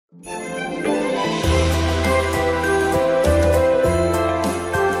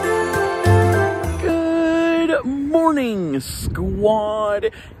morning,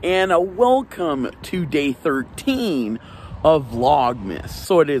 squad, and welcome to day 13 of Vlogmas.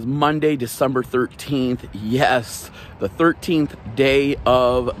 So it is Monday, December 13th. Yes, the 13th day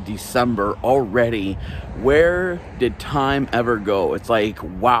of December already. Where did time ever go? It's like,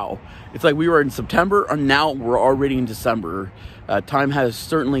 wow. It's like we were in September and now we're already in December. Time has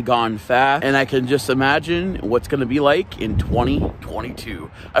certainly gone fast, and I can just imagine what's going to be like in 2022.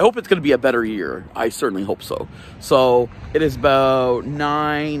 I hope it's going to be a better year. I certainly hope so. So it is about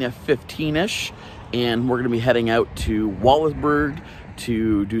 9:15ish, and we're going to be heading out to Wallaceburg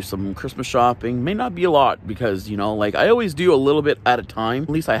to do some Christmas shopping. May not be a lot because, you know, like I always do a little bit at a time. At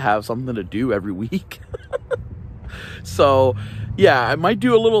least I have something to do every week. So yeah, I might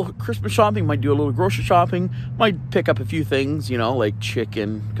do a little Christmas shopping, might do a little grocery shopping, might pick up a few things, you know, like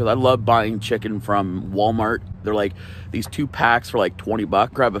chicken, because I love buying chicken from Walmart. They're like these 2 packs for like 20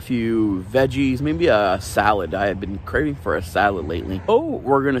 bucks. Grab a few veggies, maybe a salad. I have bbeen craving for a salad lately. Oh,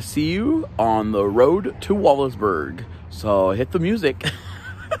 we're going to see you on the road to Wallaceburg. So hit the music.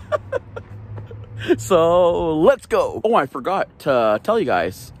 So let's go. Oh, I forgot to tell you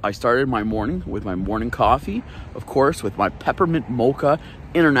guys, I started my morning with my morning coffee, of course, with my peppermint mocha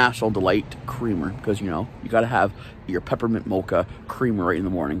International Delight creamer, because, you know, you got to have your peppermint mocha creamer right in the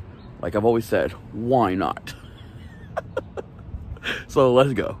morning. Like I've always said, why not? So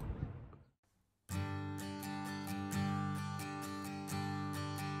let's go.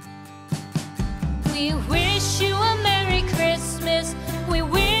 We wish you a Merry Christmas. We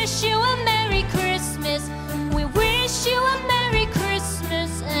wish you a Merry Christmas. We wish you a Merry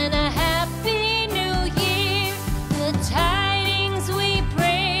Christmas and a Happy New Year. The tidings we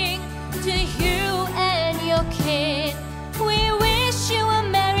bring to you and your kid. We wish you a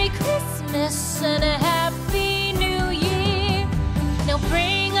Merry Christmas and a Happy New Year. Now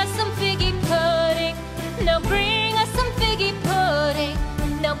bring us some figgy pudding. Now bring us some figgy pudding.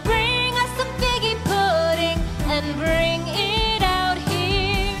 Now bring us some figgy pudding and bring it out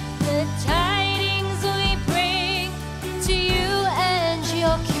here. The tidings we bring to you and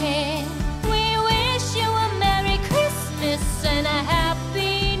your kin. We wish you a Merry Christmas and a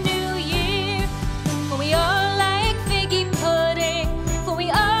Happy New Year. For we all like figgy pudding. For we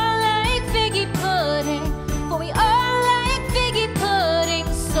all like figgy pudding. For we all like figgy pudding.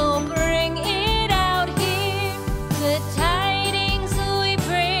 So bring it out here. The tidings we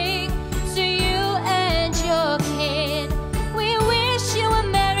bring to you and your kid. We wish you a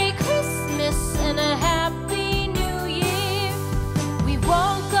Merry Christmas and a Happy New Year. We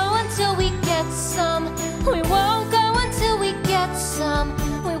won't go until we get some. We won't go until we get some.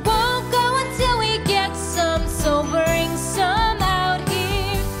 We won't go until we get some. So bring some out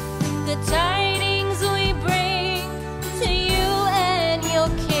here. The tidings we bring to you and your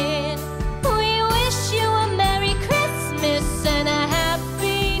kid. We wish you a Merry Christmas and a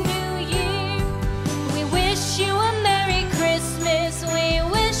Happy New Year. We wish you a Merry Christmas. We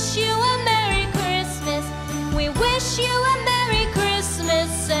wish you a Merry Christmas. We wish you a Merry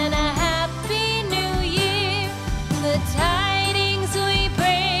Christmas and a Happy New Year. The tidings we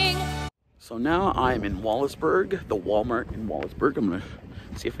bring. So now I'm in Wallaceburg, the Walmart in Wallaceburg. I'm gonna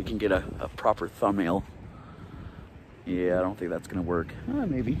see if we can get a proper thumbnail. Yeah, I don't think that's gonna work.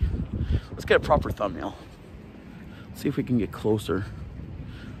 Maybe. Let's get a proper thumbnail. See if we can get closer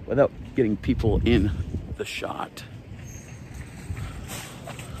without getting people in the shot.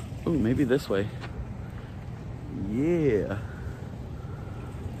 Oh, maybe this way. Yeah.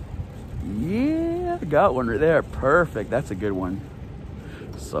 Yeah, got one right there. Perfect. That's a good one.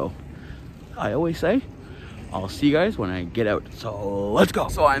 So, I always say, I'll see you guys when I get out. So, let's go.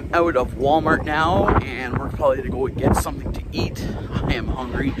 So, I'm out of Walmart now, and we're probably gonna go get something to eat. I am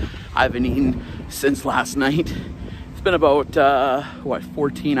hungry. I haven't eaten since last night. It's been about,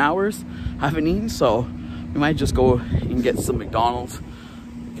 14 hours I haven't eaten, so we might just go and get some McDonald's,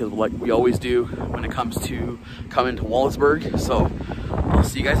 because like we always do when it comes to coming to Wallaceburg. So I'll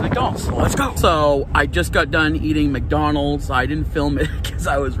see you guys at McDonald's. So let's go. So I just got done eating McDonald's. I didn't film it because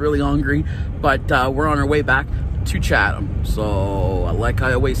I was really hungry, but we're on our way back to Chatham. So like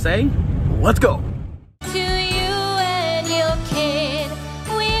I always say, let's go. To you and your kid.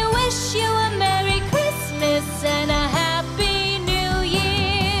 We wish you a Merry Christmas and a Happy New Year.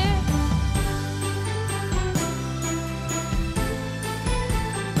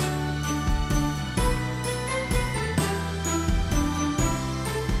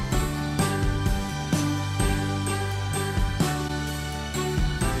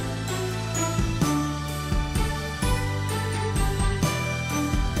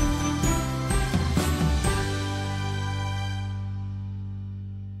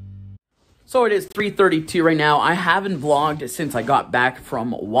 So it is 3:32 right now. I haven't vlogged since I got back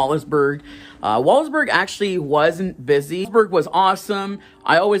from Wallaceburg. Wallaceburg actually wasn't busy. Wallaceburg was awesome.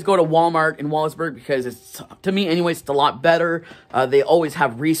 I always go to Walmart in Wallaceburg because it's, to me anyways, it's a lot better. They always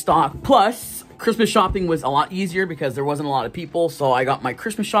have restock. Plus, Christmas shopping was a lot easier because there wasn't a lot of people. So I got my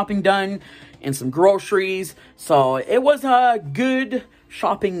Christmas shopping done and some groceries. So it was a good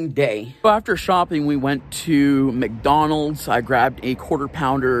shopping day. So after shopping, we went to McDonald's. I grabbed a quarter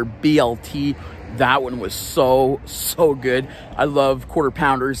pounder BLT. That one was so good. I love quarter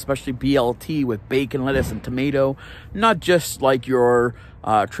pounders, especially BLT with bacon, lettuce, and tomato. Not just like your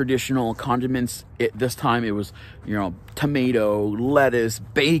traditional condiments. This time it was, you know, tomato, lettuce,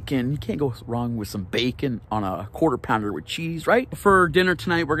 bacon. You can't go wrong with some bacon on a quarter pounder with cheese, right? For dinner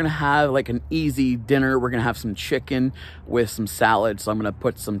tonight, we're gonna have like an easy dinner. We're gonna have some chicken with some salad. So I'm gonna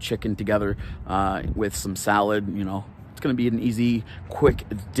put some chicken together with some salad, you know. It's gonna be an easy, quick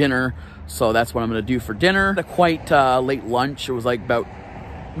dinner. So that's what I'm gonna do for dinner. A quite late lunch. It was like about,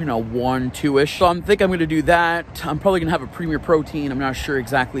 you know, 1, 2-ish. So I think I'm gonna do that. I'm probably gonna have a Premier Protein. I'm not sure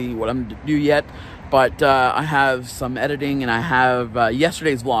exactly what I'm gonna do yet, but I have some editing and I have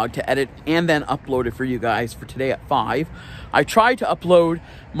yesterday's vlog to edit and then upload it for you guys for today at 5. I tried to upload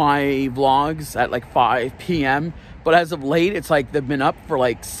my vlogs at like 5 p.m., but as of late, it's like they've been up for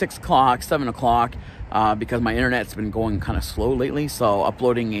like 6 o'clock, 7 o'clock, because my internet's been going kind of slow lately. So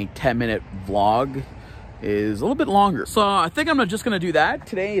uploading a 10-minute vlog is a little bit longer. So I think I'm just gonna do that.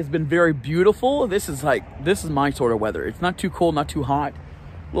 Today has been very beautiful. This is my sort of weather. It's not too cold, not too hot.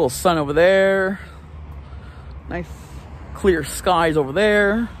 A little sun over there. Nice clear skies over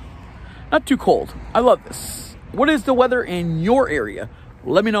there. Not too cold. I love this. What is the weather in your area?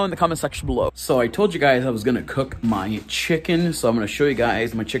 Let me know in the comment section below. So I told you guys I was gonna cook my chicken. So I'm gonna show you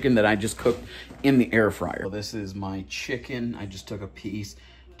guys my chicken that I just cooked in the air fryer. So this is my chicken. I just took a piece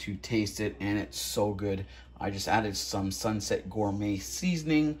to taste it and it's so good. I just added some Sunset Gourmet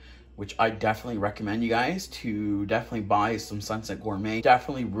seasoning, which I definitely recommend you guys to definitely buy some Sunset Gourmet.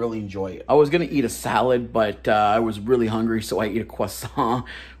 Definitely really enjoy it. I was gonna eat a salad, but I was really hungry, so I ate a croissant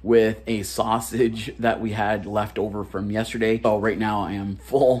with a sausage that we had left over from yesterday. So right now I am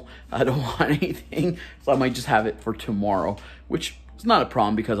full. I don't want anything, so I might just have it for tomorrow, which is not a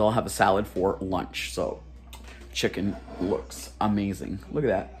problem because I'll have a salad for lunch. So chicken looks amazing. Look at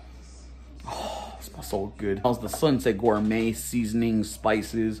that. Oh, it smells so good. It smells the Sunset Gourmet seasoning,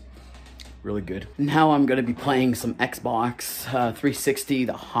 spices. Really good. Now I'm gonna be playing some Xbox 360,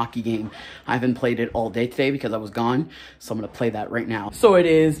 the hockey game. I haven't played it all day today because I was gone, so I'm gonna play that right now. So it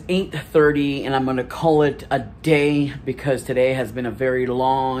is 8:30 and I'm gonna call it a day because today has been a very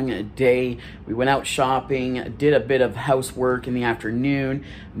long day. We went out shopping, did a bit of housework in the afternoon,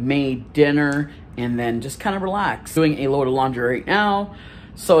 made dinner, and then just kind of relaxed. Doing a load of laundry right now.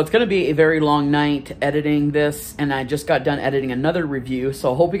 So it's going to be a very long night editing this, and I just got done editing another review,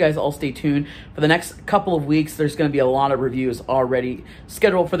 so I hope you guys all stay tuned. For the next couple of weeks, there's going to be a lot of reviews already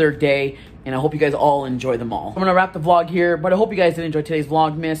scheduled for their day, and I hope you guys all enjoy them all. I'm going to wrap the vlog here, but I hope you guys did enjoy today's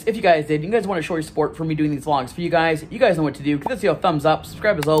Vlogmas. If you guys did, you guys want to show your support for me doing these vlogs for you guys know what to do. Give this video a thumbs up,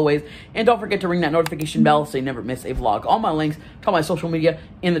 subscribe as always, and don't forget to ring that notification bell so you never miss a vlog. All my links to all my social media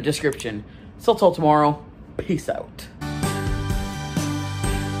in the description. So till tomorrow, peace out.